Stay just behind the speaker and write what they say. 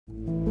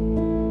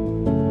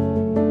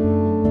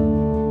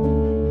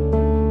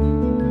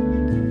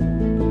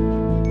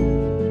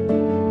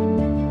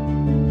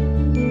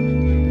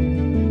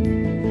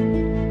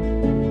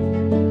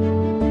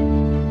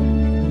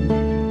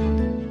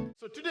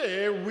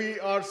we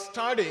are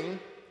starting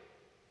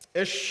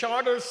a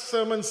shorter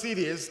sermon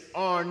series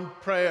on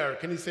prayer.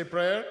 Can you say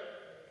prayer?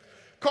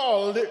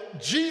 Called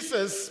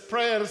Jesus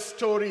Prayer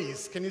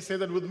Stories. Can you say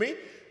that with me?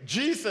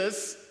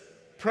 Jesus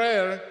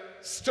Prayer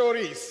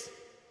Stories.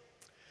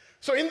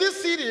 So in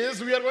this series,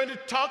 we are going to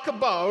talk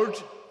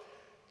about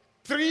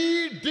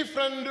 3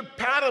 different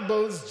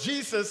parables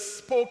Jesus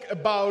spoke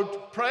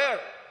about prayer.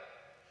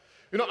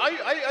 You know,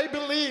 I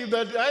believe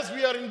that as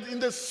we are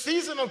in the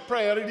season of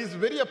prayer, it is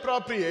very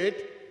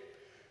appropriate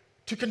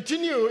to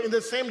continue in the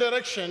same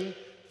direction,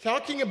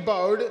 talking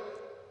about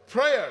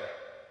prayer.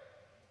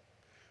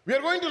 We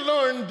are going to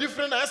learn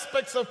different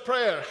aspects of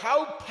prayer,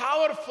 how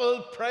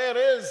powerful prayer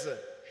is,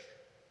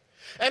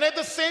 and at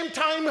the same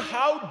time,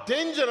 how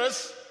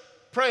dangerous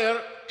prayer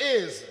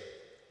is,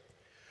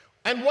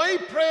 and why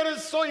prayer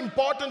is so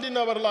important in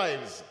our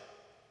lives,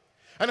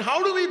 and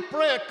how do we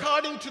pray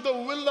according to the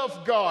will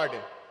of God,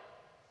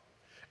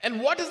 and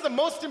what is the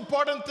most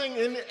important thing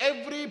in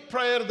every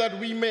prayer that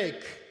we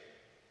make.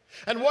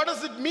 And what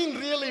does it mean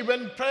really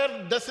when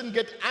prayer doesn't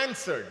get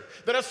answered?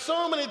 There are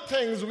so many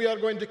things we are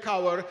going to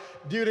cover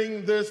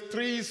during this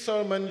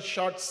 3-sermon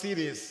short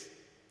series.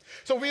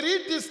 So we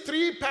read these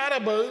 3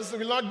 parables. We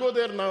will not go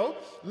there now.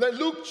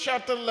 Luke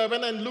chapter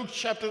 11 and Luke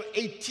chapter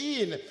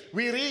 18.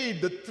 We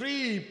read the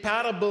 3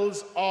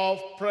 parables of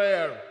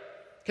prayer.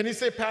 Can you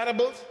say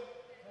parables?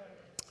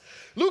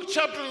 Luke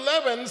chapter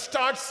 11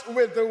 starts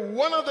with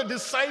one of the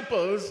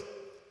disciples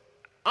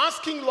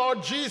asking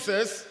Lord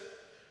Jesus,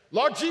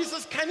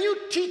 can you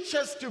teach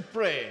us to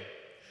pray?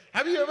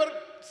 Have you ever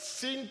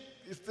seen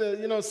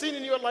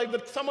in your life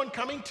that someone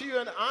coming to you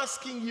and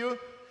asking you,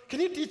 can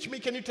you teach me,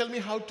 can you tell me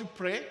how to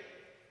pray?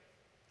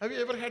 Have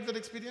you ever had that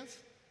experience?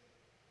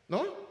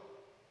 No?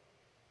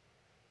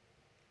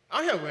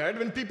 I have heard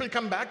when people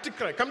come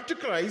to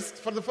Christ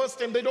for the first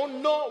time, they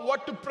don't know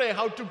what to pray,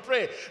 how to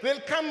pray. They'll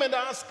come and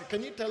ask,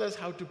 can you tell us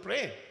how to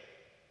pray?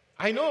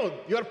 I know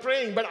you're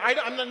praying, but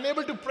I'm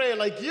unable to pray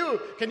like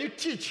you. Can you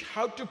teach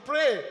how to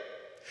pray?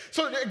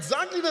 So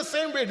exactly the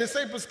same way,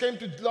 disciples came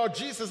to Lord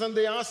Jesus and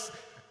they asked,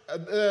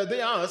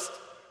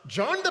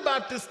 John the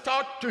Baptist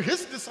taught to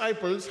his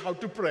disciples how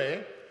to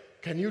pray.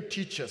 Can you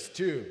teach us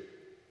too?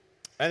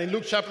 And in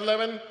Luke chapter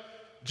 11,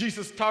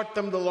 Jesus taught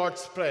them the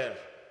Lord's Prayer.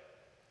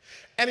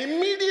 And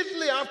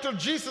immediately after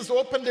Jesus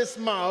opened his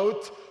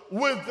mouth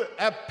with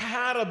a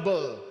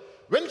parable,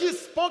 when he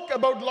spoke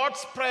about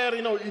Lord's Prayer,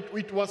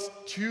 it was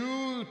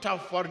too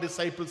tough for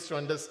disciples to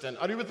understand.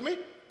 Are you with me?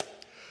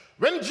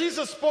 When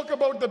Jesus spoke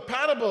about the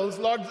parables,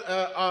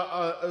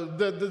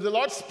 the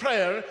Lord's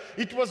Prayer,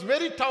 it was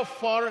very tough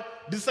for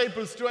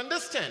disciples to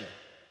understand.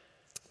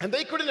 And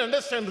they couldn't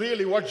understand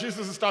really what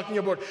Jesus is talking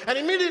about. And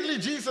immediately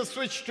Jesus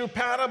switched to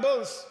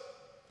parables.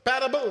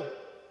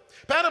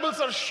 Parables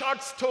are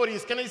short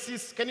stories. Can you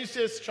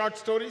say short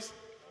stories?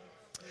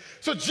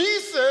 So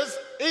Jesus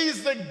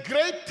is the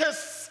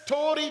greatest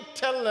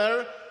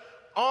storyteller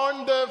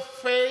on the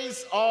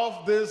face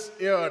of this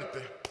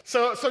earth.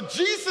 So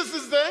Jesus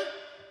is the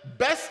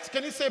best.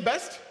 Can you say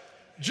best?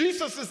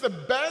 Jesus is the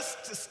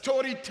best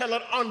storyteller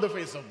on the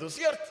face of this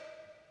earth.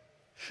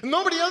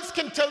 Nobody else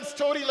can tell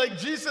story like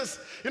Jesus.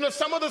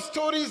 Some of the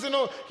stories,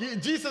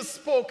 Jesus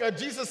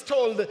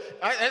told,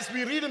 as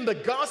we read in the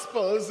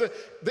Gospels,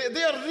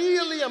 they are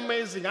really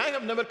amazing. I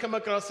have never come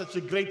across such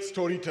a great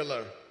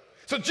storyteller.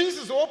 So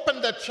Jesus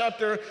opened that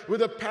chapter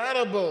with a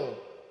parable,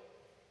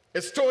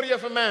 a story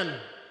of a man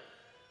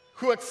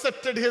who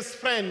accepted his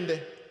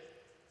friend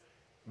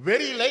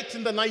very late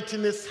in the night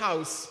in his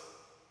house,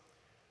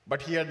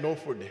 but he had no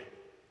food.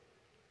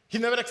 He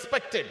never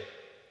expected.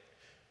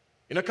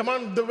 Come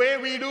on, the way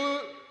we do,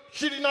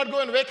 he did not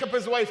go and wake up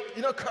his wife.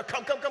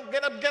 Come,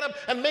 get up,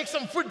 and make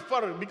some food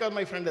for her because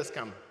my friend has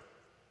come.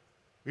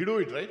 We do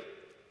it, right?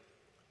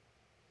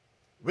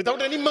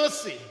 Without any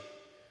mercy.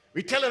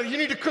 We tell her, you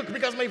need to cook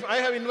because I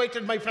have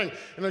invited my friend.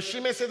 She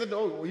may say that,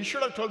 oh, you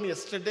should have told me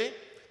yesterday.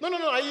 No,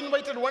 I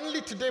invited only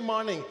today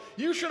morning.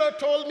 You should have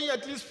told me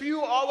at least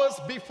few hours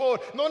before.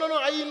 No,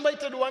 I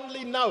invited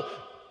only now.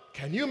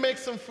 Can you make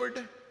some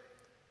food?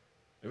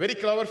 A very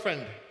clever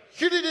friend.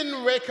 He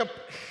didn't wake up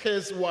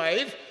his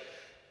wife,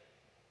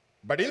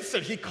 but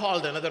instead he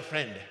called another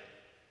friend.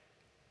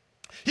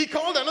 He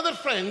called another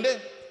friend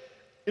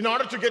in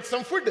order to get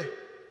some food.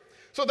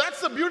 So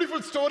that's a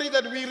beautiful story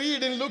that we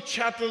read in Luke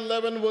chapter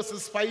 11,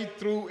 verses 5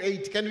 through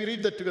 8. Can we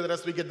read that together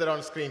as we get that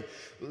on screen?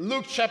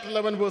 Luke chapter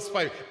 11, verse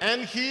 5.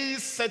 And he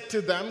said to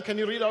them, can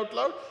you read out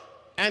loud?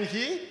 And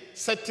he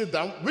said to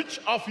them, which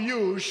of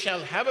you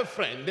shall have a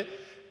friend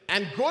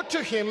and go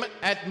to him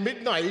at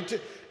midnight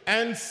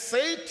and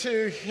say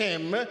to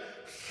him,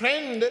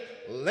 friend,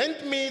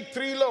 lend me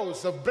 3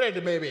 loaves of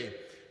bread maybe.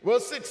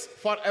 Verse 6,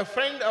 for a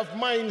friend of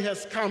mine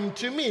has come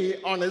to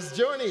me on his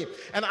journey,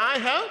 and I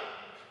have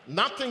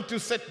nothing to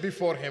set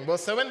before him.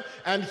 Verse 7,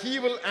 and he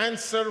will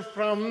answer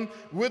from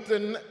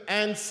within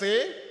and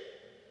say,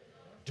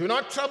 do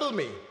not trouble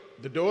me.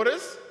 The door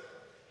is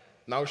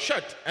now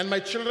shut, and my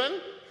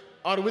children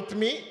are with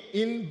me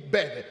in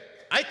bed.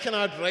 I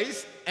cannot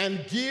rise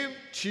and give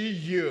to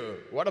you.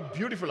 What a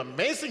beautiful,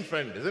 amazing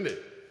friend, isn't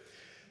it?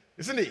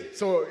 Isn't he?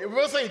 So,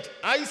 verse 8,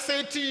 I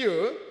say to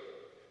you,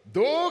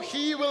 though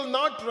he will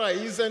not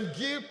rise and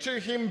give to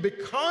him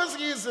because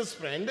he is his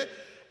friend,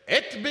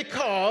 yet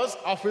because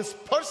of his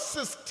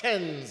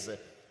persistence.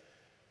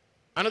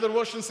 Another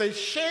version says,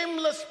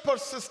 shameless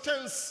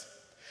persistence,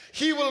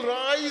 he will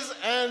rise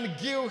and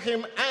give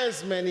him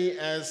as many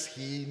as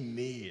he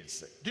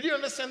needs. Did you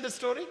understand the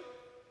story?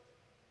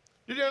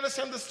 Did you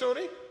understand the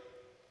story?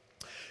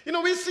 You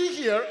know, we see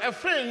here a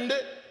friend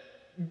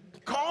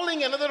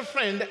calling another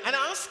friend and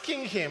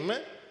asking him,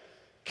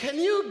 can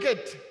you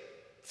get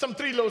some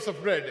 3 loaves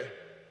of bread?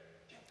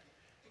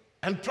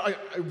 And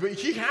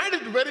he had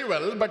it very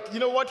well, but you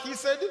know what he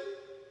said?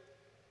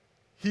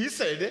 He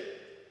said,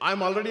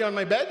 I'm already on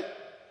my bed,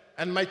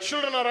 and my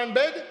children are on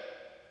bed.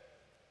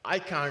 I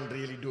can't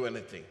really do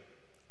anything.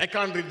 I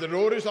can't read. The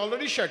door is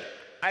already shut.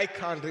 I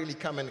can't really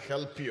come and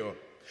help you.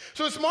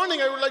 So this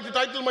morning I would like to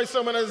title my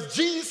sermon as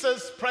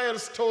Jesus' Prayer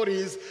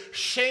Stories,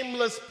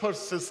 Shameless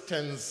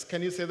Persistence.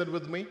 Can you say that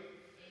with me?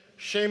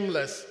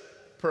 Shameless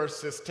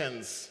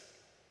persistence.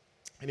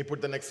 And you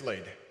put the next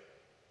slide.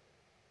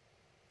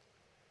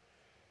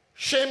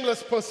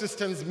 Shameless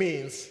persistence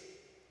means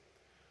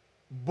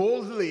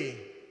boldly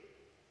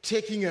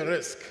taking a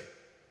risk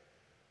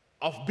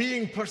of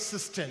being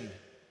persistent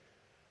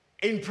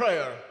in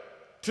prayer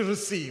to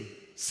receive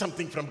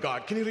something from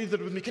God. Can you read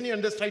that with me? Can you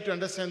try to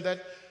understand that?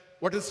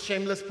 What is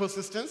shameless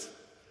persistence?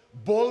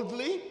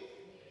 Boldly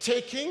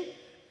taking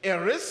a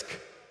risk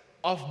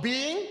of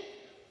being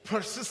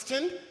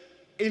persistent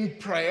in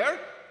prayer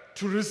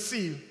to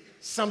receive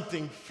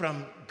something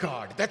from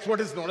God. That's what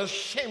is known as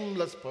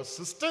shameless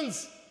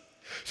persistence.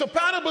 So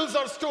parables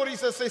are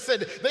stories, as I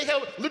said. They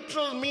have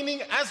literal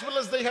meaning as well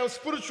as they have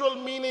spiritual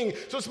meaning.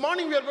 So this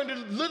morning we are going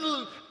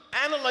to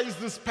analyze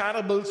this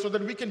parable so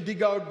that we can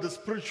dig out the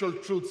spiritual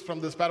truths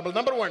from this parable.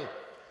 Number one,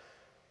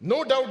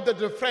 no doubt that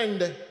the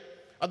friend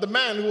or the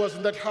man who was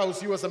in that house,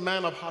 he was a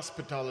man of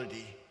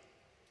hospitality.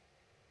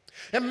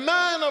 A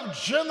man of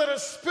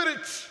generous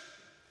spirit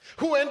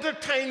who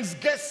entertains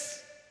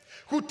guests,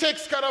 who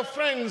takes care of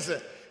friends,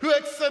 who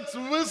accepts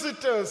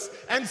visitors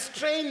and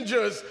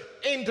strangers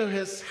into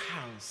his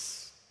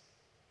house.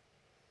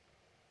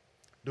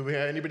 Do we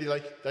have anybody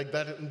like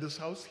that in this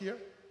house here?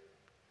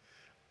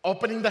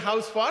 Opening the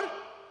house for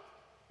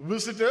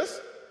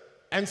visitors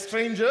and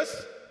strangers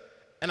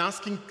and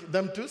asking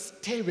them to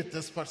stay with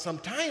us for some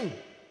time.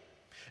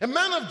 A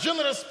man of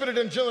generous spirit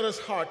and generous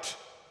heart.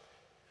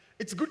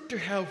 It's good to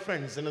have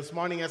friends. And this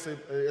morning,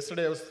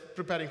 yesterday I was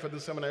preparing for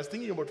this sermon, I was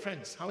thinking about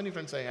friends. How many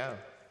friends I have?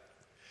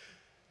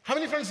 How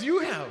many friends you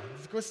have?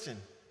 That's the question.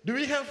 Do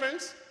we have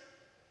friends?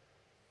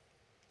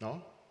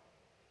 No?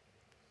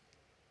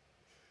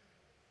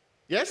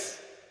 Yes?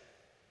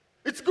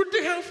 It's good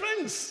to have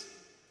friends.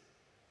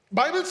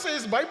 Bible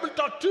says, Bible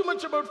talk too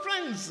much about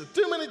friends.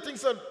 Too many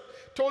things are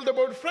told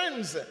about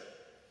friends.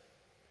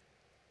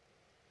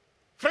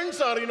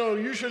 Friends are,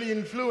 usually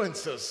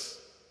influencers.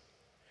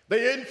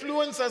 They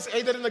influence us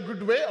either in a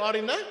good way or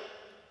in a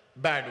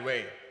bad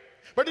way.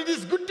 But it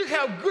is good to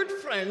have good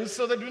friends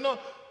so that,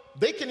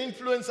 they can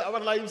influence our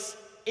lives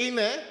in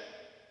a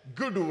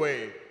good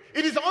way.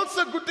 It is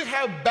also good to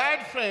have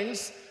bad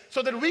friends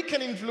so that we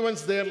can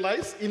influence their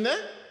lives in a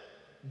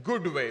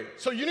good way.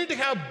 So you need to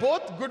have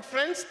both good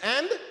friends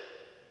and...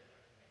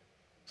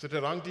 Is it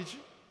a wrong teaching?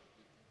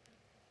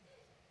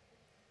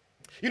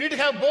 You need to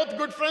have both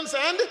good friends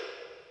and...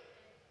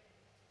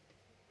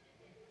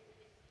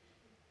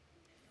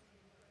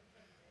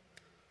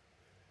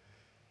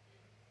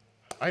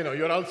 I know,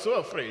 you're all so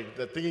afraid,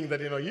 that thinking that,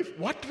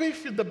 what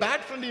if the bad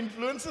friend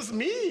influences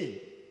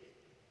me?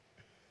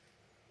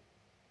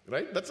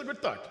 Right? That's a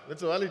good thought.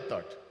 That's a valid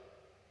thought.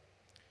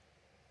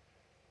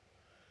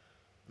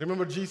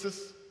 Remember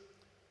Jesus?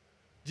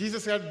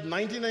 Jesus had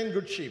 99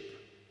 good sheep,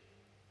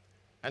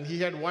 and he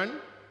had one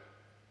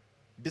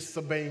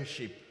disobeying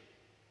sheep.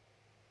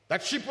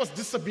 That sheep was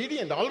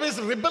disobedient,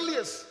 always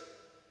rebellious.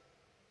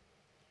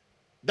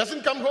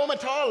 Doesn't come home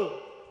at all.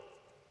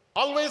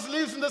 Always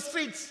lives in the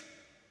streets.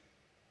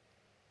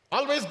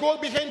 Always go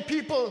behind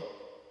people.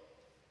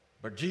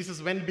 But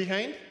Jesus went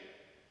behind?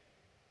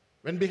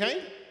 Went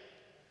behind?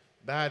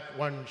 That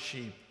one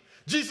sheep.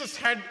 Jesus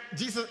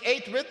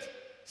ate with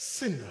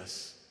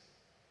sinners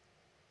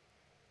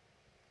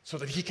so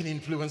that he can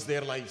influence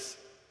their lives.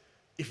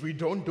 If we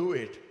don't do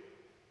it,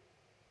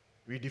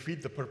 we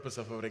defeat the purpose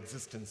of our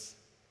existence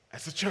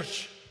as a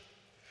church.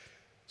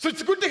 So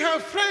it's good to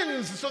have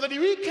friends so that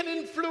we can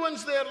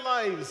influence their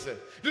lives.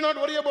 Do not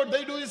worry about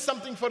they doing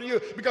something for you,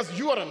 because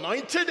you are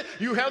anointed.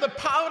 You have the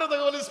power of the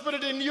Holy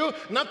Spirit in you.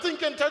 Nothing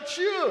can touch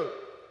you.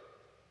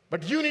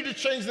 But you need to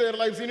change their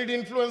lives. You need to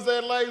influence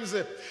their lives.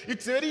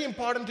 It's very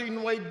important to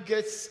invite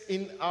guests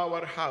in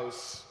our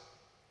house.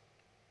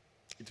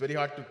 It's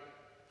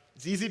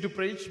easy to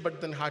preach, but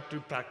then hard to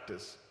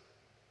practice.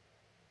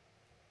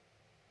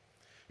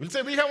 We'll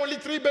say we have only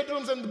 3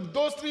 bedrooms and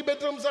those 3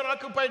 bedrooms are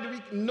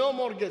occupied. No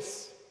more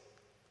guests.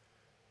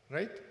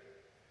 Right?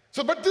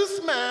 So, but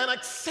this man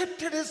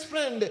accepted his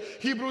friend.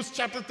 Hebrews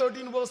chapter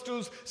 13 verse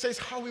 2 says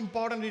how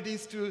important it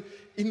is to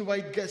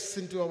invite guests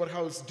into our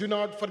house. Do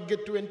not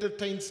forget to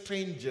entertain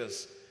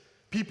strangers,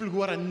 people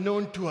who are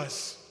unknown to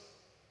us.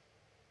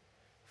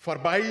 For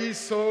by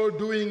so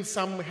doing,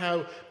 some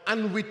have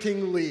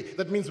unwittingly,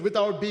 that means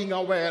without being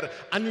aware,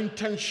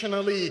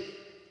 unintentionally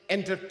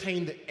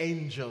entertained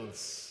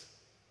angels.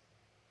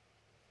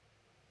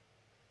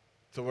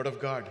 It's the word of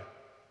God.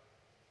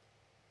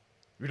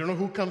 We don't know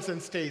who comes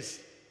and stays.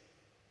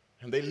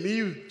 And they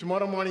leave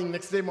tomorrow morning,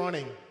 next day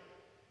morning.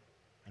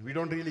 And we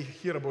don't really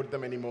hear about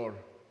them anymore.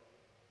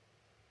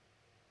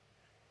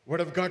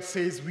 Word of God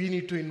says we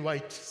need to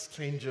invite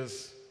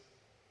strangers.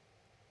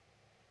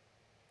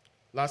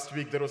 Last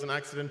week there was an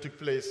accident took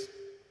place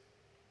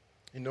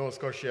in Nova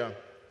Scotia.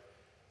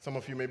 Some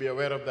of you may be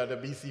aware of that. A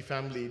BC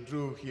family,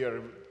 Drew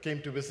here,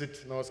 came to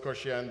visit Nova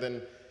Scotia, and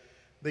then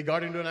they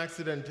got into an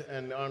accident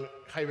and on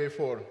Highway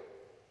 4.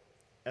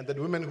 And that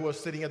woman who was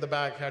sitting at the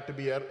back had to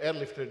be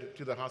airlifted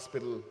to the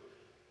hospital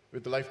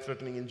with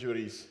life-threatening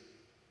injuries.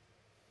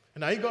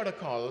 And I got a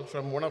call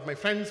from one of my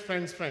friends,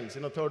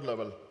 third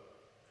level.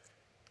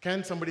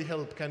 Can somebody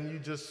help? Can you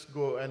just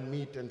go and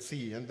meet and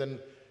see? And then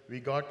we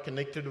got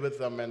connected with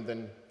them, and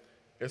then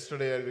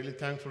yesterday I'm really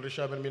thankful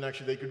Rishab and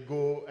Meenakshi, they could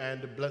go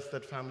and bless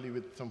that family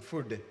with some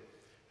food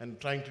and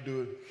trying to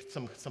do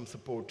some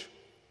support.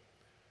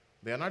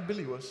 They are not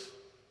believers.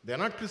 They are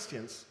not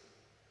Christians.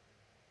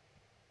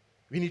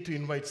 We need to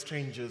invite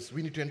strangers.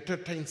 We need to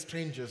entertain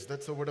strangers.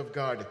 That's the word of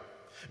God.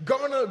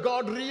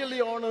 God really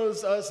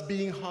honors us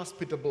being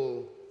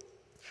hospitable.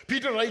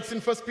 Peter writes in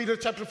 1 Peter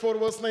chapter 4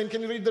 verse 9.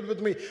 Can you read that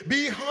with me?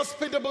 Be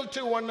hospitable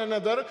to one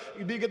another.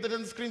 Do you get that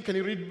on the screen? Can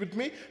you read with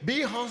me?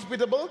 Be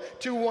hospitable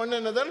to one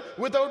another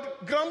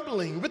without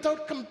grumbling,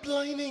 without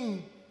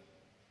complaining.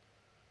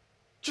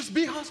 Just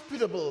be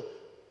hospitable.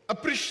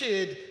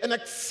 Appreciate and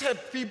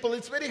accept people.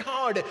 It's very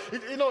hard.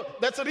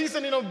 That's the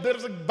reason,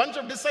 there's a bunch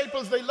of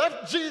disciples, they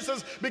left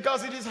Jesus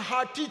because it is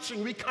hard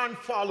teaching. We can't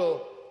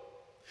follow.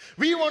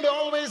 We want to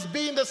always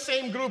be in the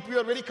same group we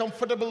are very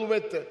comfortable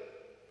with.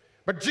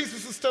 But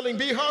Jesus is telling,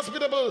 be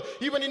hospitable,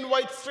 even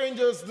invite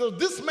strangers.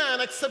 This man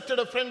accepted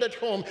a friend at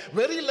home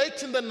very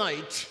late in the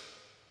night.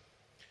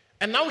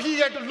 And now he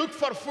had to look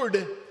for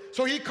food.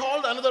 So he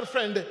called another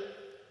friend.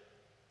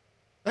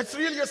 That's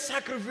really a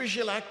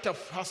sacrificial act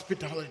of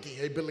hospitality,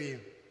 I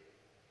believe.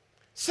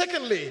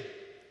 Secondly,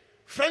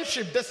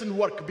 friendship doesn't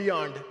work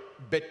beyond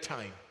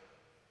bedtime.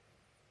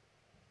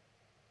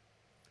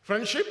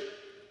 Friendship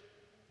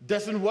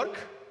doesn't work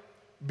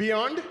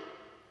beyond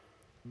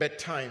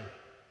bedtime.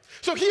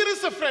 So here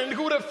is a friend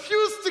who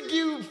refused to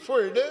give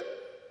food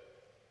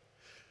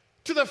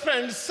to the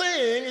friend,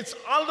 saying, it's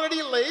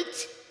already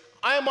late,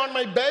 I am on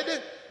my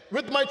bed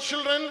with my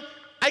children,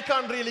 I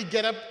can't really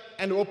get up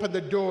and open the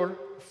door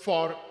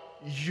for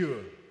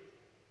you.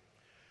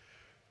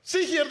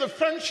 See here, the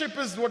friendship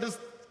is what is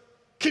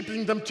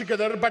keeping them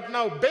together, but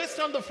now based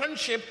on the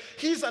friendship,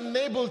 he's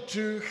unable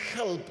to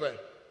help.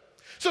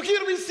 So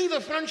here we see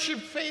the friendship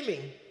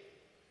failing.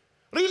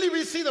 Really,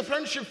 we see the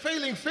friendship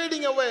failing,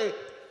 fading away.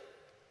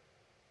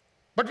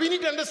 But we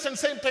need to understand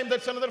same time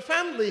that's another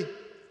family.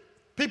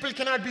 People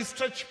cannot be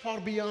stretched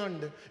far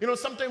beyond.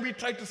 Sometimes we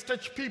try to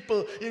stretch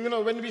people,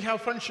 when we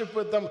have friendship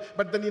with them,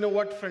 but then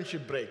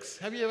friendship breaks.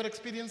 Have you ever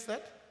experienced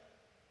that?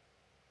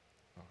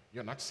 Oh,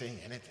 you're not saying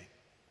anything.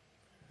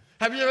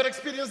 Have you ever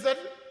experienced that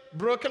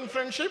broken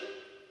friendship?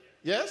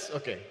 Yes?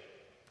 Okay.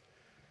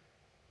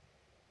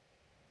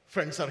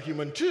 Friends are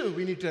human too,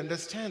 we need to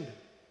understand.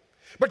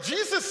 But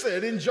Jesus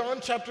said in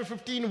John chapter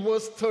 15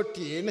 verse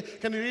 13,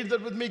 can you read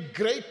that with me?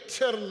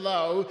 Greater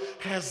love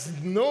has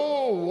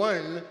no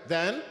one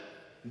than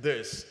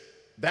this,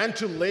 than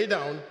to lay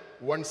down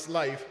one's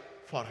life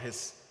for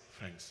his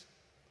friends.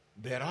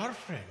 There are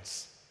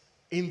friends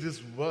in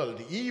this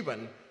world,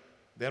 even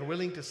they're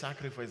willing to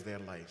sacrifice their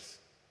lives.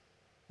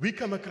 We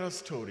come across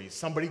stories.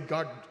 Somebody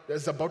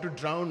is about to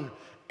drown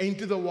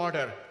into the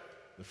water.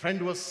 The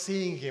friend was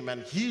seeing him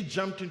and he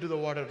jumped into the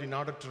water in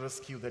order to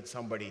rescue that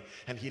somebody,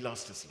 and he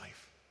lost his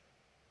life.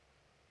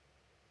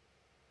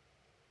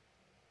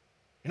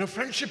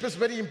 Friendship is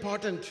very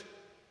important.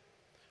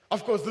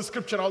 Of course, the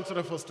scripture also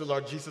refers to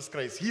Lord Jesus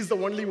Christ. He's the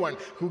only one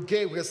who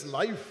gave his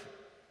life.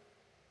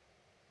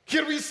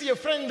 Here we see a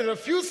friend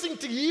refusing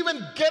to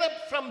even get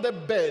up from the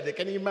bed.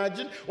 Can you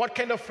imagine what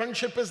kind of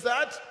friendship is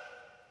that?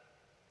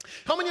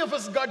 How many of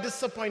us got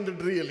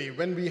disappointed really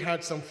when we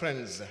had some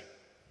friends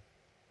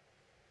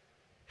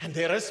and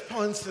their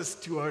responses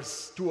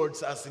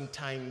towards us in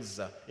times,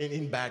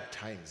 in bad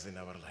times in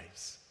our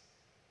lives?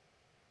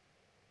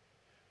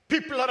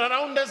 People are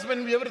around us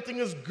when everything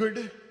is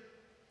good.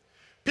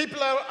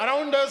 People are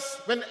around us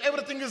when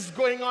everything is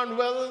going on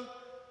well.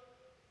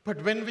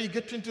 But when we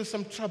get into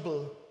some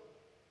trouble,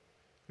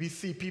 we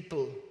see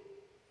people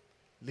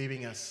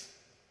leaving us.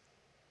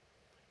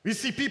 We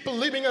see people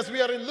leaving us.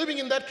 We are living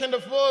in that kind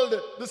of world,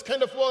 this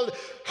kind of world.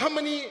 How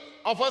many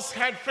of us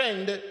had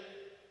friends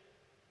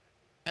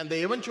and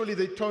they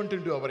turned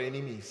into our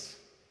enemies?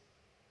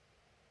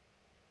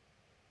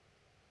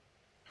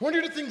 I want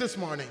you to think this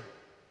morning.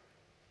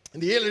 In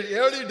the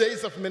early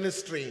days of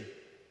ministry,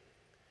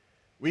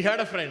 we had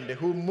a friend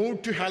who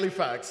moved to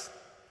Halifax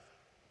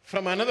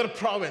from another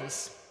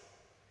province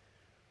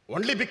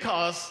only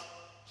because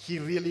he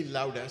really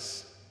loved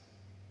us,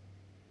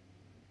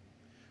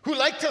 who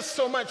liked us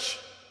so much.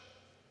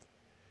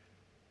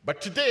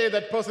 But today,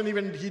 that person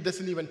he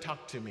doesn't even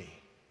talk to me.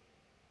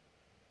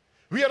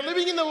 We are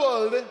living in a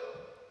world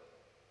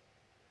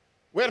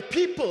where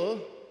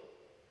people,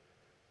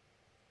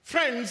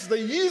 friends,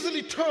 they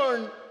easily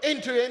turn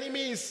into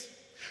enemies.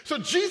 So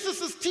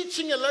Jesus is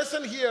teaching a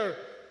lesson here.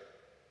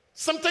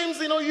 Sometimes,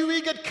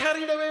 we get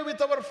carried away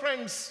with our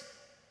friends.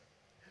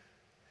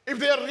 If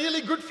they are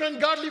really good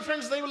friends, godly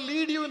friends, they will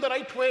lead you in the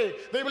right way.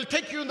 They will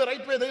take you in the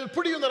right way. They will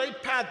put you in the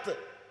right path.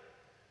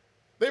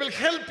 They will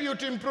help you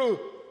to improve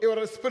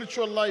your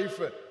spiritual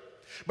life.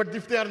 But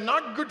if they are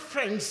not good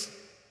friends,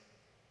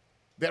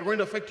 they are going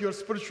to affect your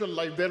spiritual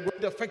life. They are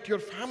going to affect your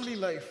family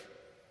life.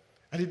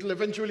 And it will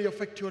eventually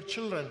affect your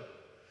children.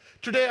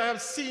 Today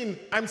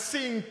I'm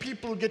seeing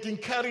people getting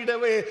carried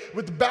away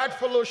with bad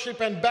fellowship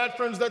and bad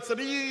friends. That's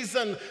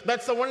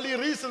the only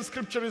reason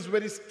Scripture is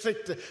very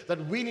strict,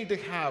 that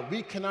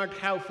we cannot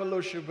have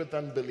fellowship with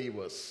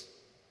unbelievers.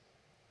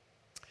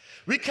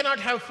 We cannot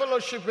have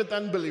fellowship with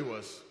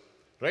unbelievers,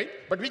 right?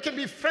 But we can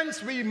be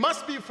friends, we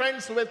must be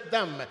friends with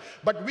them.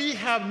 But we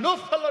have no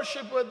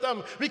fellowship with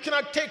them. We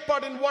cannot take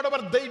part in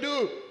whatever they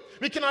do.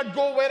 We cannot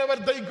go wherever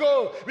they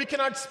go. We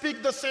cannot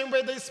speak the same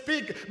way they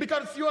speak,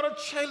 because you are a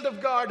child of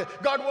God.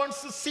 God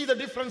wants to see the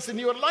difference in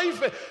your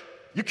life.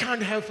 You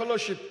can't have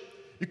fellowship.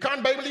 You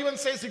can't, Bible even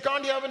says, you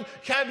can't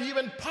have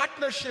even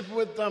partnership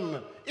with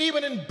them.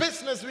 Even in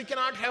business, we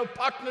cannot have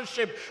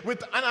partnership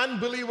with an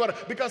unbeliever,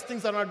 because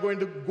things are not going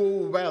to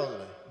go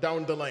well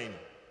down the line.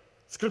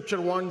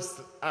 Scripture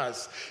warns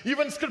us.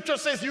 Even Scripture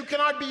says you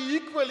cannot be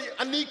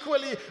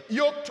unequally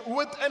yoked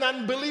with an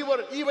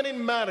unbeliever, even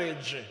in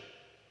marriage.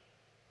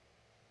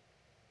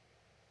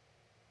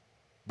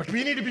 But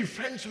we need to be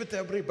friends with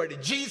everybody.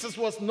 Jesus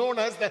was known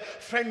as the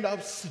friend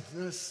of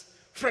sinners.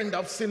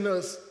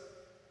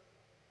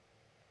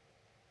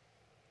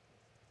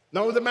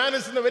 Now the man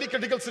is in a very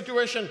critical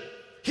situation.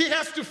 He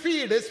has to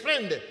feed his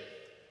friend,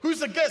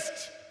 who's a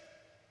guest.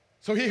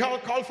 So he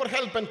called for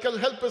help, and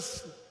help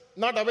is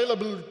not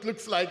available, it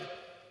looks like.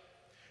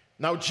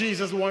 Now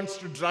Jesus wants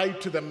to drive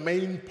to the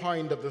main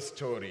point of the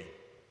story.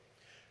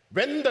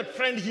 When that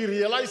friend, he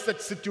realized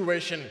that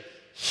situation,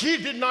 he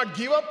did not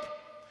give up.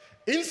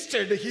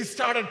 Instead, he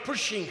started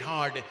pushing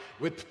hard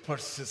with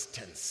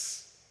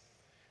persistence.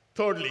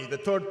 Thirdly, the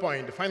third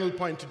point, the final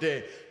point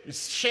today,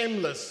 is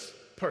shameless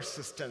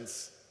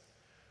persistence.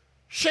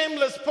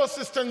 Shameless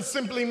persistence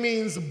simply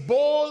means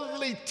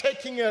boldly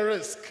taking a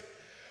risk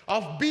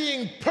of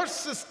being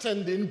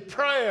persistent in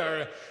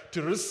prayer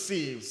to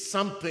receive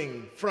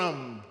something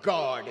from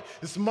God.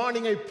 This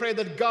morning I pray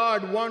that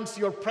God wants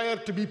your prayer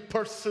to be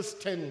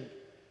persistent.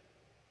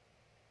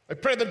 I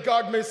pray that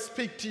God may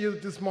speak to you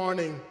this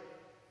morning.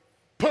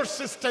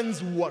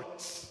 Persistence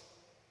works.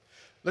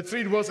 Let's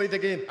read verse 8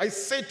 again. I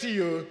say to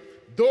you,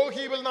 though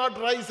he will not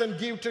rise and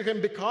give to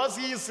him because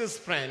he is his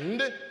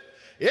friend,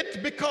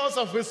 yet because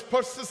of his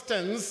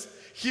persistence,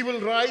 he will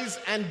rise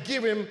and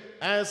give him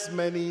as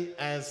many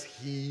as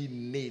he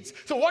needs.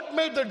 So what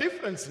made the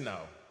difference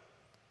now?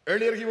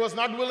 Earlier he was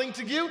not willing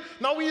to give.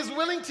 Now he is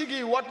willing to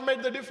give. What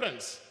made the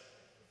difference?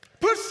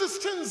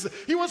 Persistence.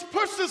 He was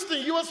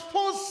persisting. He was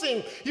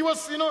forcing. He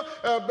was,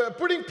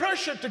 putting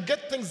pressure to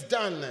get things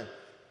done.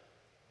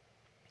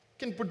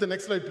 Can put the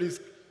next slide, please.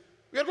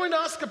 We are going to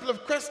ask a couple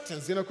of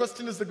questions.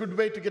 Question is a good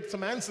way to get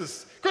some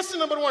answers. Question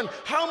number one,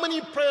 how many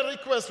prayer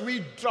requests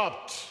we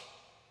dropped?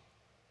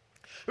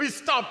 We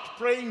stopped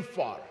praying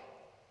for.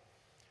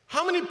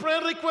 How many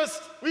prayer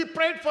requests we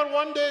prayed for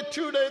 1 day,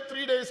 2 days,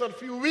 3 days, or a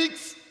few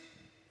weeks,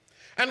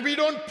 and we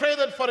don't pray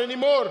that for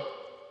anymore?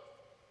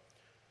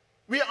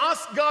 We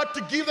ask God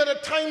to give that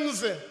at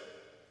times,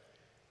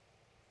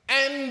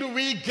 and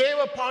we gave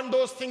up on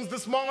those things.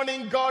 This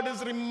morning, God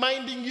is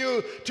reminding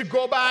you to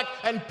go back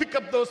and pick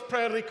up those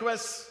prayer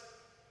requests.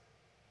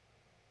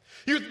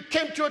 You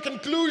came to a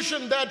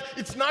conclusion that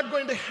it's not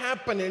going to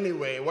happen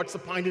anyway. What's the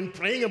point in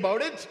praying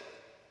about it?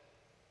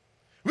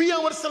 We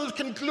ourselves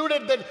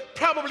concluded that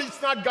probably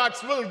it's not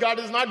God's will. God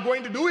is not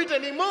going to do it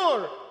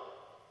anymore.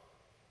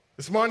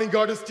 This morning,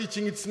 God is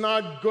teaching it's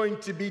not going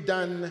to be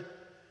done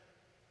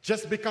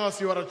just because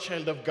you are a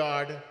child of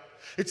God.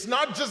 It's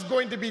not just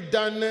going to be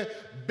done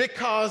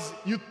because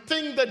you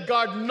think that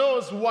God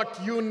knows what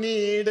you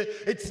need.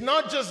 It's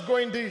not just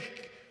going to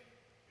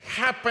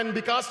happen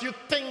because you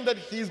think that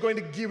He's going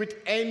to give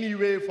it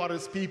anyway for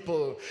His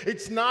people.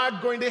 It's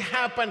not going to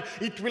happen.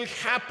 It will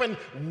happen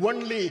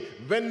only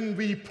when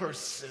we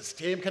persist.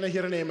 Can I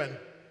hear an amen?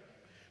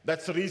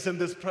 That's the reason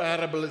this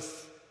parable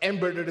is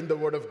embedded in the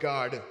Word of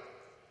God.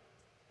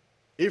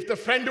 If the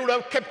friend would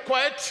have kept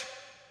quiet,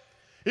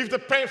 if the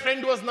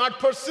friend was not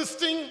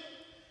persisting,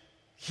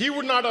 he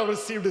would not have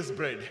received his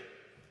bread.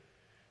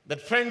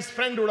 That friend's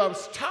friend would have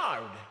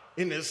starved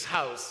in his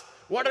house.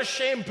 What a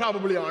shame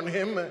probably on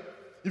him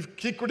if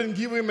he couldn't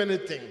give him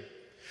anything.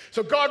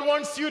 So God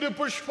wants you to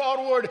push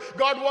forward.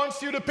 God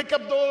wants you to pick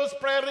up those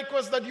prayer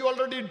requests that you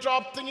already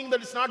dropped, thinking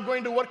that it's not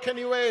going to work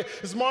anyway.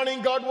 This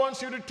morning, God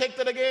wants you to take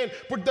that again,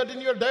 put that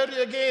in your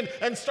diary again,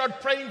 and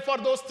start praying for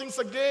those things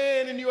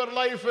again in your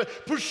life.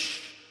 Push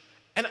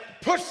and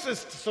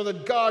persist so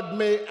that God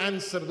may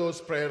answer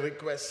those prayer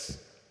requests.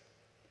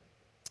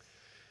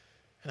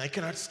 And I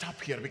cannot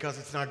stop here because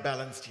it's not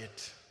balanced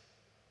yet.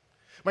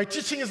 My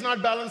teaching is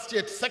not balanced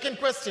yet. Second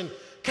question,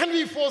 can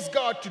we force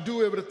God to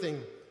do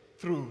everything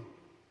through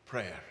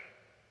prayer?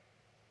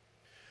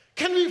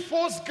 Can we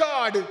force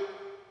God?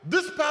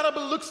 This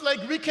parable looks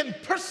like we can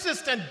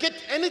persist and get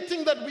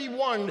anything that we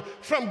want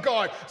from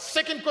God.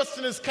 Second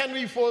question is, can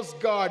we force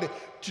God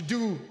to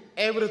do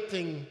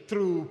everything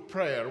through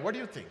prayer? What do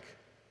you think?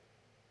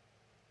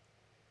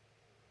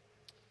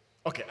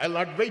 Okay, I'll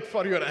not wait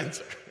for your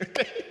answer.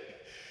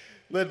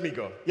 Let me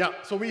go. Yeah,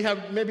 so we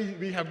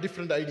have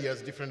different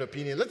ideas, different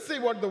opinions. Let's see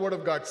what the Word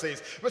of God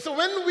says. So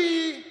when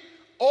we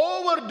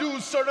overdo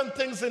certain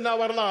things in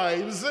our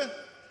lives,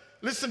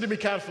 listen to me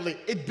carefully,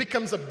 it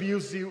becomes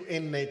abusive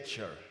in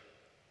nature.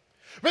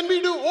 When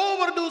we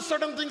overdo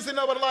certain things in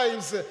our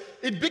lives,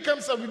 it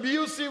becomes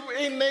abusive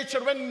in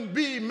nature when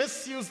we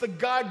misuse the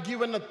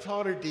God-given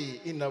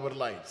authority in our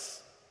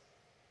lives.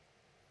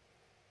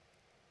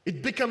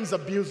 It becomes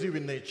abusive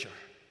in nature.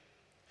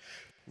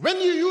 When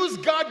you use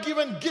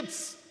God-given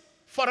gifts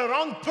for a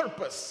wrong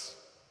purpose,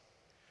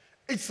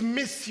 it's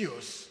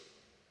misuse.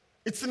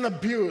 It's an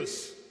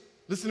abuse.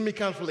 Listen to me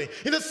carefully.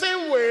 In the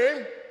same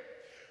way,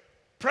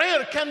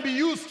 prayer can be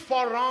used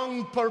for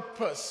wrong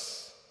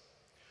purpose.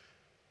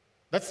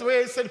 That's the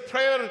way I said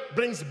prayer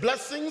brings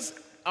blessings.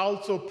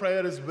 Also,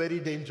 prayer is very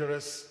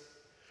dangerous.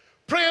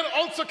 Prayer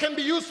also can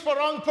be used for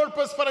wrong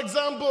purpose. For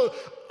example,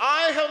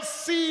 I have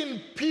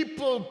seen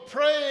people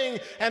praying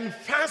and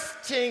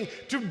fasting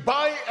to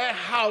buy a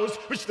house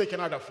which they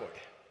cannot afford.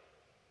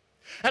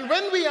 And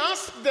when we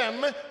ask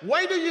them,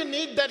 why do you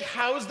need that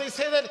house? They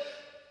say that,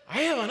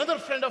 I have another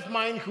friend of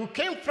mine who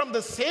came from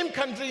the same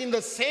country in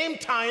the same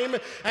time,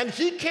 and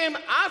he came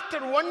after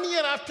 1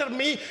 year after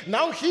me.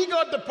 Now he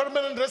got the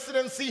permanent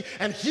residency,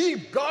 and he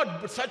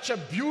got such a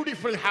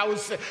beautiful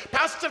house.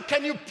 Pastor,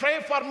 can you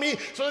pray for me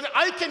so that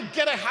I can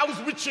get a house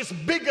which is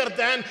bigger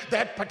than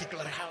that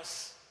particular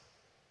house?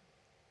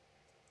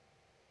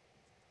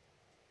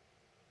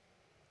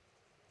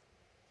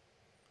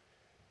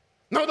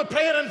 Now the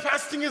prayer and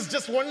fasting is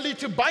just only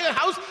to buy a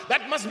house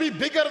that must be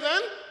bigger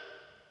than,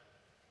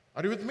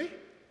 are you with me?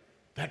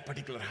 That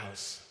particular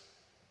house.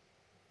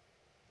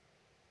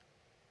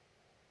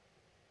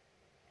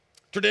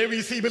 Today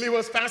we see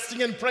believers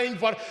fasting and praying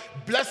for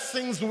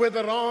blessings with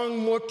the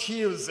wrong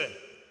motives. I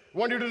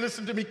want you to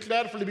listen to me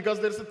carefully because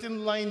there's a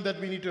thin line that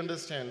we need to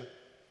understand.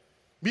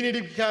 We need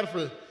to be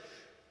careful.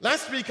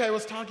 Last week I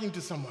was talking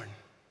to someone.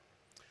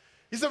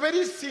 He's a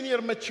very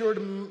senior,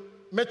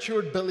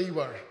 matured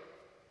believer.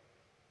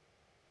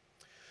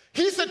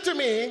 He said to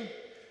me,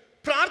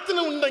 പ്രാർത്ഥന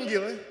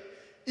ഉണ്ടെങ്കിൽ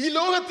ഈ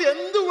ലോകത്ത്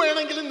എന്ത്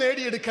വേണമെങ്കിലും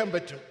നേടിയെടുക്കാൻ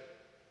പറ്റും.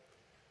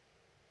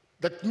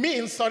 That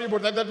means, sorry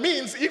about that, that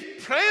means if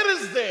prayer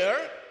is there,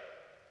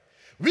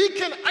 we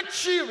can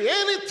achieve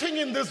anything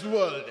in this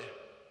world.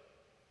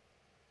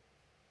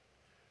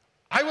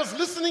 I was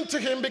listening to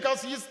him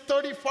because he's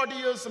 30, 40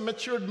 years a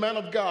matured man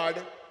of God.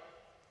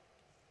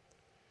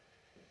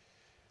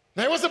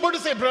 And I was about to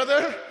say,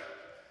 brother,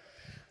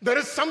 there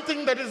is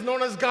something that is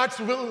known as God's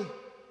will.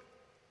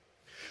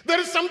 There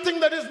is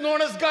something that is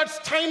known as God's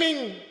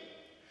timing.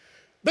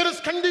 There is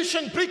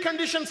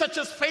preconditions such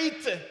as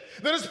faith.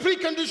 There is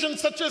preconditions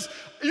such as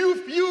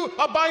if you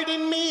abide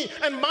in me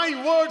and my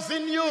words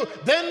in you,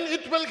 then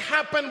it will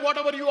happen.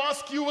 Whatever you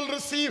ask, you will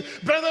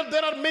receive. Brother,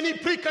 there are many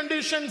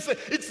preconditions.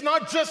 It's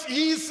not just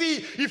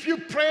easy. If you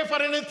pray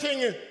for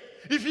anything,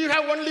 if you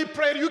have only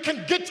prayer, you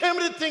can get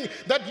everything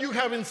that you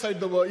have inside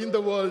the world, in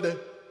the world.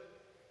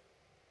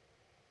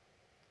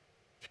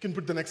 You can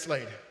put the next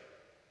slide.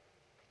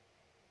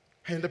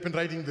 I end up in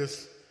writing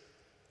this.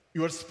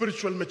 Your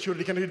spiritual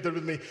maturity, can you read that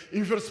with me?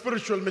 If your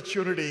spiritual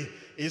maturity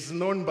is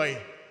known by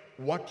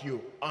what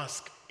you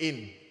ask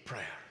in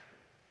prayer.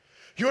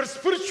 Your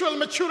spiritual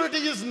maturity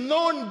is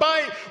known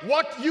by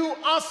what you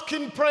ask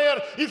in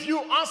prayer. If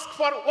you ask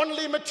for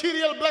only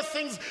material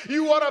blessings,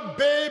 you are a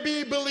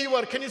baby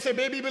believer. Can you say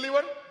baby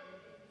believer?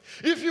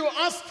 If you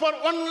ask for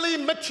only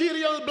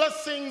material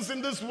blessings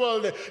in this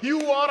world, you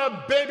are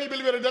a baby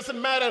believer. It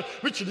doesn't matter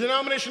which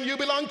denomination you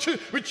belong to,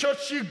 which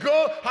church you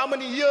go, how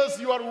many years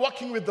you are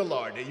walking with the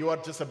Lord. You are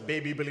just a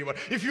baby believer.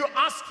 If you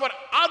ask for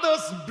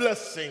others'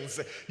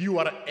 blessings, you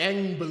are a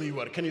young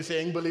believer. Can you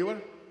say young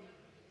believer?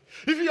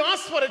 If you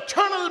ask for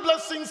eternal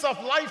blessings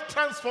of life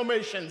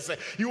transformations,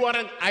 you are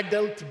an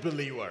adult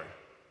believer.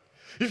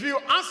 If you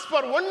ask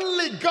for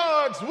only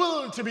God's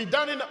will to be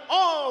done in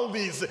all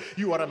these,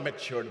 you are a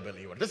matured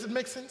believer. Does it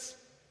make sense?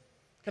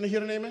 Can I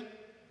hear an amen?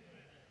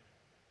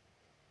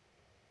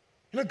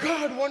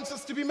 God wants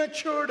us to be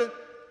matured.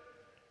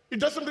 It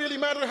doesn't really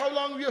matter how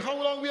long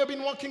we have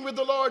been walking with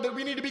the Lord.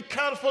 We need to be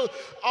careful.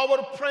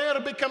 Our prayer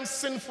becomes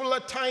sinful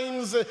at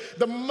times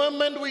the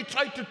moment we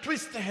try to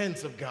twist the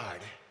hands of God.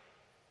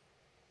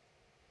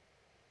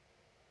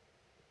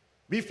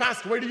 We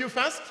fast. Why do you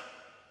fast?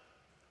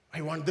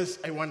 I want this,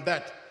 I want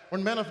that.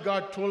 One man of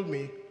God told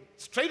me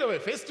straight away,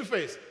 face to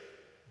face,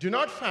 do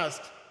not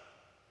fast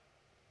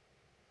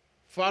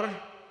for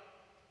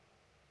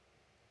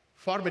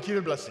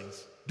material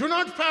blessings. Do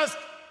not fast,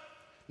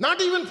 not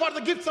even for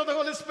the gifts of the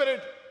Holy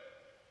Spirit.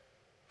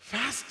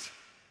 Fast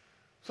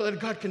so that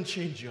God can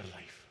change your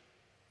life.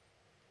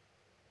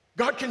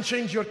 God can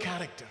change your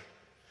character.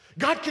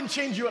 God can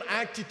change your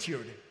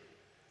attitude.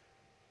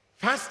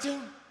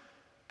 Fasting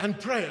and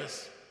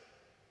prayers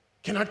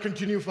cannot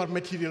continue for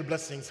material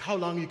blessings. How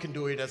long you can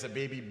do it as a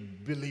baby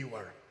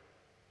believer?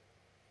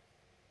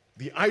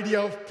 The idea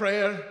of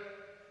prayer,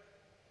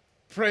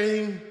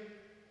 praying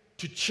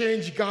to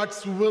change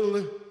God's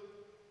will,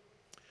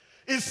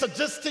 is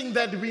suggesting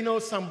that we know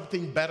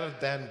something better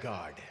than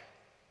God.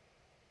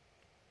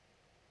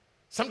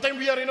 Sometimes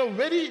we are,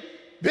 very,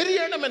 very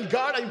adamant.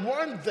 God, I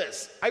want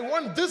this. I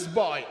want this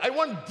boy. I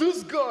want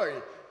this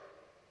girl.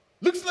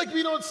 Looks like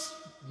we know it's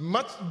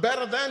much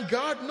better than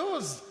God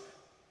knows.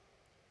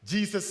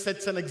 Jesus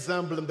sets an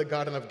example in the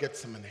Garden of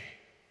Gethsemane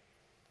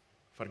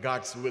for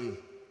God's will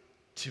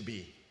to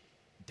be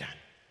done.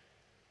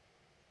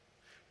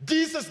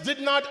 Jesus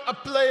did not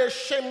apply a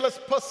shameless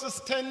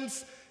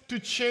persistence to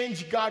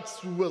change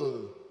God's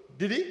will.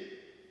 Did he?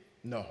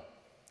 No.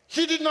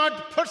 He did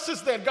not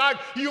persist there. God,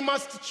 you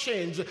must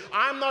change.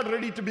 I'm not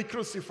ready to be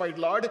crucified,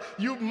 Lord.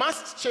 You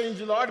must change,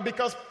 Lord,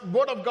 because the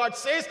word of God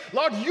says,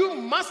 Lord, you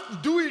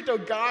must do it, oh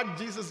God.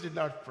 Jesus did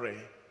not pray.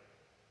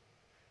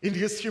 In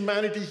his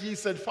humanity, he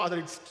said, Father,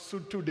 it's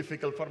too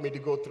difficult for me to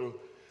go through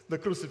the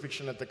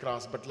crucifixion at the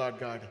cross. But Lord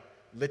God,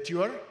 let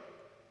your,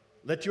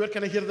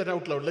 can I hear that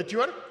out loud? Let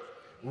your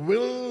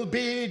will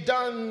be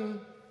done.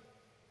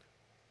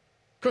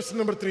 Question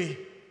number 3.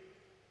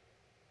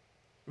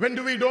 When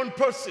do we don't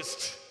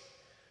persist?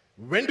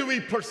 When do we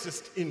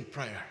persist in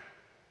prayer?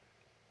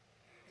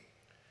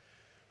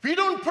 We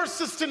don't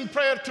persist in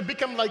prayer to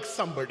become like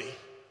somebody.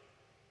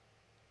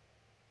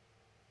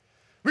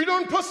 We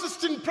don't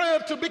persist in prayer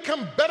to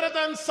become better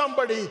than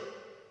somebody.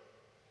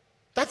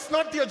 That's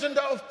not the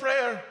agenda of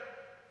prayer.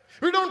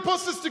 We don't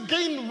persist to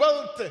gain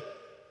wealth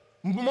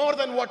more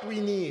than what we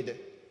need.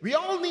 We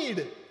all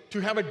need to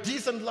have a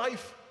decent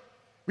life.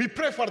 We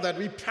pray for that,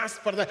 we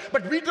fast for that,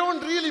 but we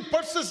don't really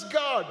persist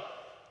God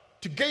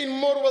to gain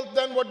more wealth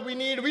than what we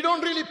need. We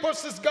don't really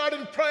persist God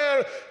in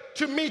prayer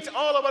to meet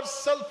all our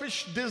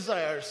selfish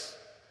desires.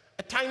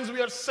 At times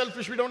we are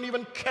selfish. We don't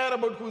even care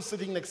about who's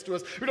sitting next to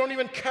us. We don't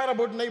even care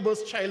about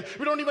neighbor's child.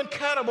 We don't even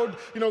care about,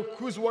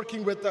 who's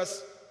working with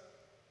us.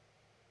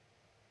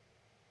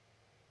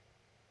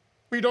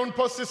 We don't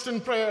persist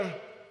in prayer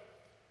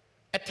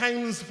at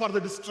times for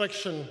the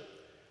distraction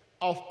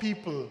of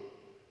people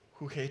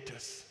who hate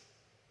us.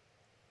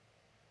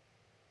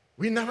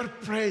 We never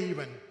pray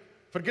even.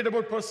 Forget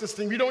about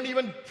persisting. We don't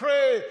even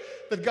pray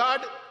that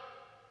God,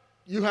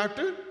 you have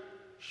to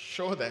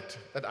show that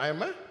I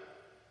am a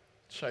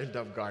child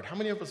of God. How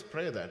many of us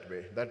pray that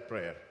way, that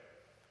prayer?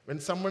 When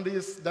somebody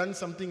has done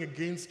something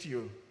against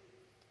you,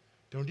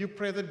 don't you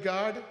pray that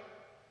God,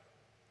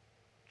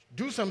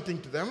 do something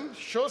to them,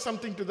 show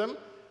something to them?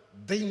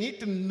 They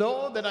need to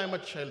know that I'm a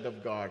child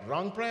of God.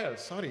 Wrong prayer.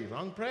 Sorry,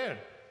 wrong prayer.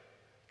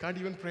 Can't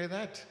even pray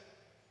that.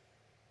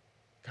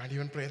 Can't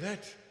even pray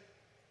that.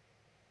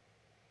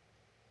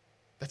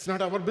 That's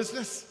not our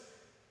business.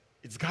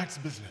 It's God's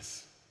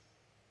business.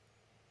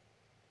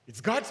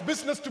 It's God's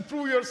business to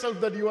prove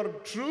yourself that you are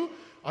true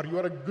or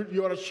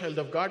you are a child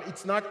of God.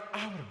 It's not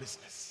our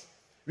business.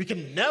 We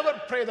can never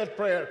pray that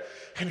prayer.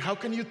 And how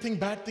can you think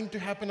bad thing to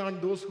happen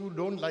on those who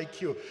don't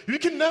like you? You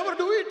can never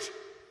do it.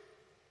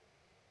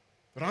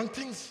 Wrong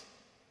things.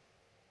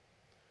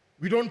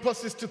 We don't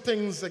persist to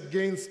things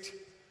against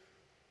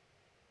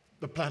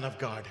the plan of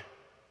God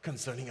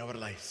concerning our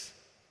lives.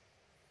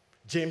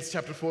 James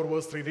chapter 4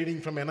 verse 3,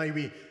 reading from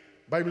NIV.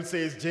 Bible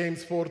says,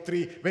 James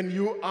 4:3, when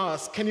you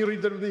ask, can you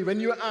read that with me? When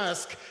you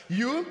ask,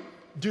 you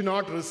do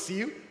not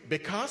receive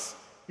because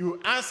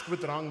you ask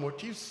with wrong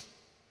motives,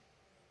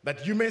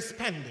 that you may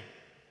spend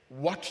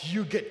what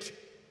you get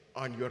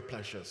on your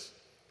pleasures.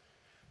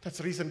 That's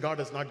the reason God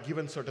has not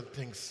given certain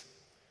things.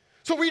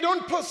 So we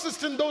don't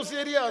persist in those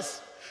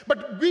areas.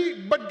 But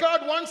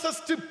God wants us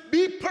to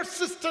be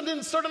persistent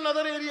in certain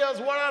other areas.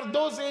 What are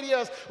those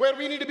areas where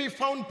we need to be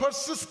found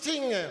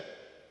persisting?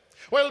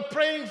 While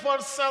praying for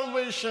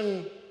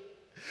salvation,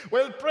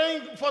 while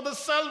praying for the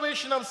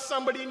salvation of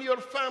somebody in your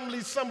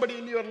family, somebody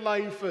in your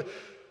life,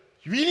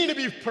 we need to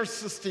be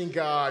persisting,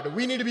 God.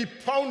 We need to be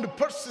found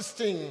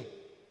persisting.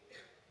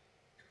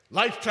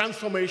 Life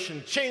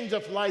transformation, change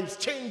of lives,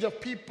 change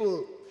of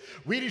people.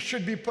 We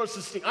should be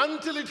persisting.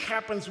 Until it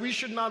happens, we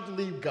should not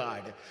leave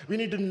God. We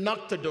need to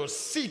knock the door,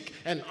 seek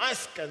and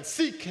ask and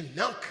seek and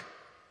knock.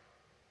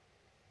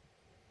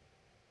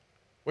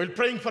 While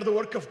praying for the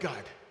work of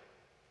God,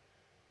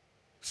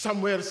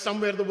 somewhere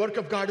the work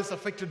of God is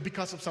affected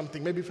because of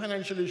something, maybe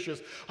financial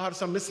issues or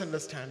some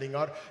misunderstanding,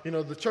 or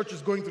the church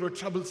is going through a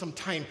troublesome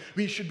time.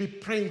 We should be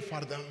praying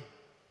for them.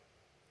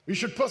 We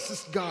should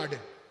persist God.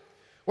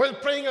 While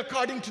praying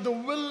according to the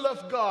will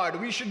of God,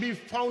 we should be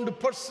found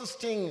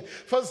persisting.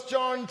 1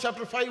 John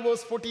chapter 5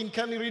 verse 14.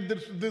 Can you read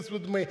this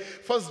with me?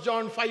 1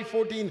 John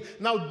 5:14.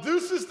 Now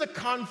this is the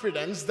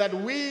confidence that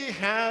we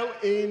have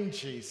in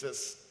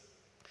Jesus,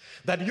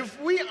 that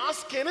if we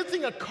ask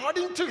anything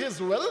according to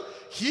his will,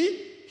 he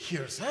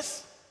hears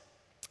us.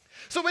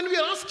 So when we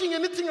are asking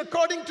anything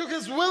according to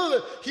his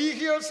will, he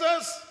hears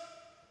us.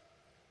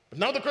 But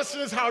now the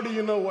question is, how do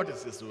you know what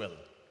is his will?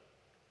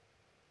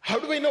 How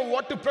do I know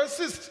what to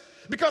persist?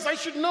 Because I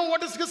should know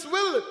what is his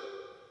will.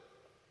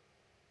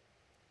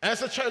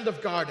 As a child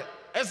of God,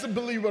 as a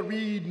believer,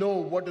 we know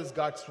what is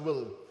God's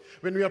will.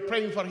 When we are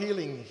praying for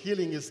healing,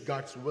 healing is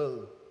God's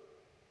will.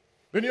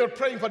 When you are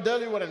praying for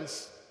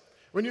deliverance,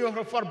 when you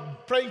are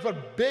praying for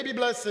baby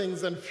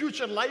blessings and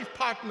future life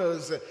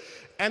partners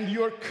and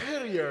your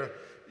career,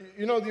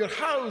 your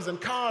house and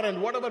car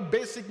and whatever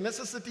basic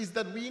necessities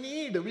that we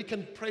need, we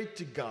can pray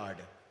to God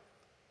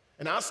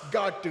and ask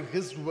God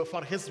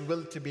for his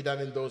will to be done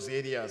in those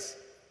areas.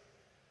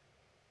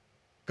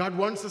 God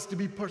wants us to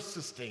be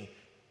persisting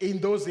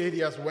in those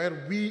areas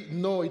where we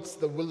know it's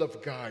the will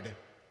of God.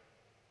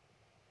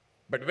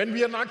 But when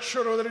we are not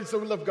sure whether it's the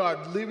will of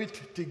God, leave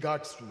it to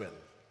God's will.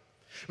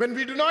 When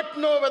we do not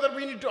know whether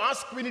we need to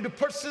ask, we need to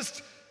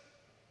persist.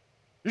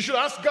 You should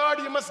ask God,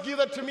 you must give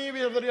that to me.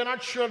 Whether you're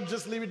not sure,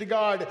 just leave it to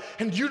God.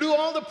 And you do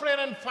all the prayer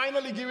and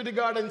finally give it to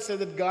God and say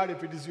that, God,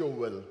 if it is your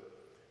will,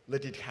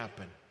 let it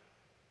happen.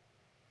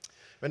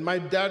 When my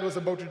dad was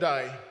about to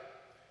die,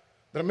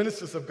 the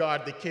ministers of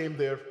God, they came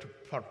there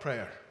for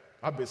prayer,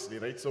 obviously,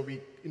 right? So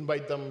we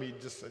invite them, we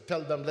just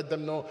tell them, let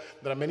them know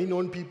there are many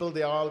known people,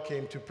 they all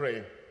came to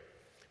pray.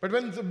 But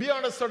when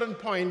beyond a certain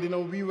point,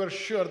 we were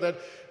sure that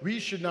we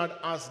should not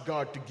ask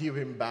God to give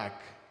him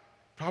back.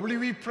 Probably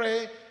we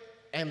pray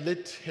and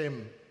let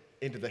him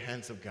into the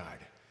hands of God,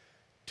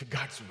 to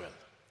God's will.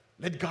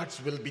 Let God's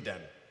will be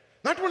done.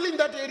 Not only in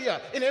that area,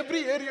 in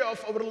every area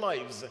of our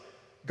lives,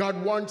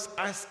 God wants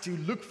us to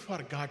look for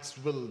God's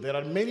will. There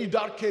are many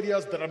dark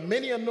areas, there are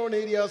many unknown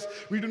areas.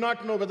 We do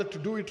not know whether to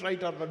do it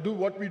right or not, do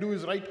what we do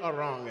is right or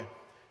wrong.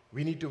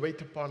 We need to wait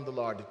upon the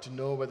Lord to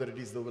know whether it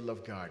is the will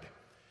of God.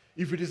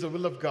 If it is the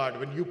will of God,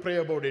 when you pray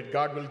about it,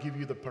 God will give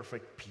you the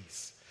perfect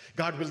peace.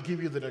 God will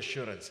give you the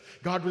assurance.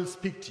 God will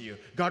speak to you.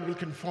 God will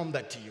confirm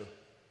that to you.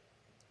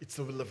 It's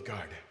the will of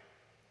God.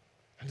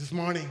 And this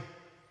morning,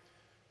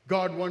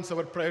 God wants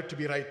our prayer to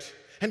be right.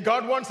 And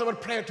God wants our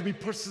prayer to be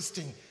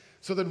persisting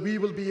so that we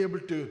will be able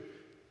to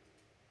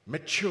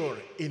mature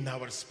in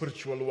our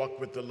spiritual walk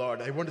with the Lord.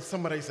 I want to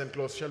summarize and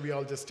close. Shall we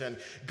all just stand?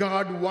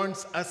 God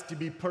wants us to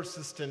be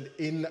persistent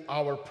in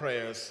our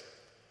prayers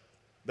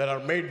that are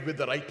made with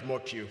the right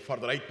motive, for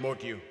the right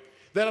motive,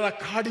 that are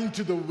according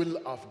to the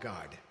will of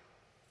God.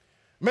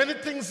 Many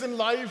things in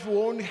life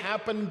won't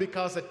happen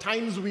because at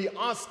times we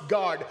ask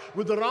God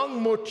with the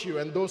wrong motive,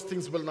 and those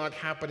things will not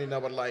happen in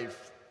our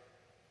life.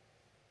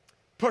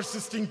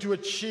 Persisting to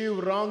achieve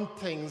wrong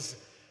things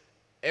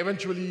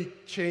eventually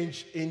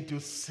change into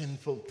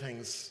sinful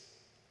things.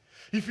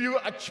 If you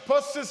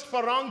persist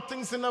for wrong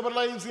things in our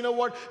lives, you know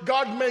what?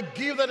 God may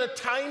give that at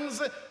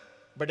times,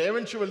 but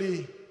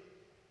eventually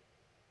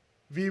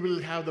we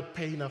will have the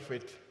pain of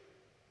it.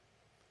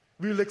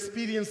 We will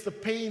experience the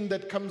pain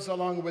that comes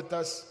along with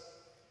us.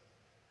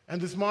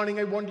 And this morning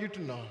I want you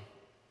to know,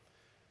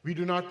 we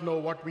do not know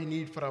what we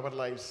need for our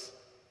lives.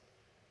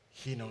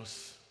 He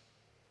knows.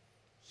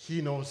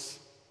 He knows.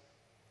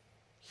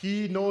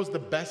 He knows the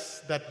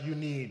best that you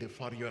need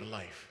for your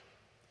life.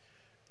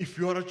 If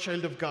you are a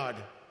child of God,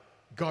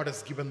 God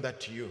has given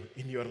that to you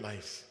in your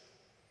lives.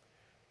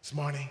 This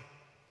morning,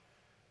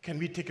 can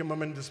we take a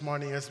moment this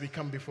morning as we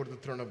come before the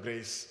throne of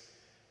grace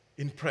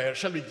in prayer?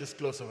 Shall we just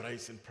close our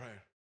eyes in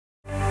prayer?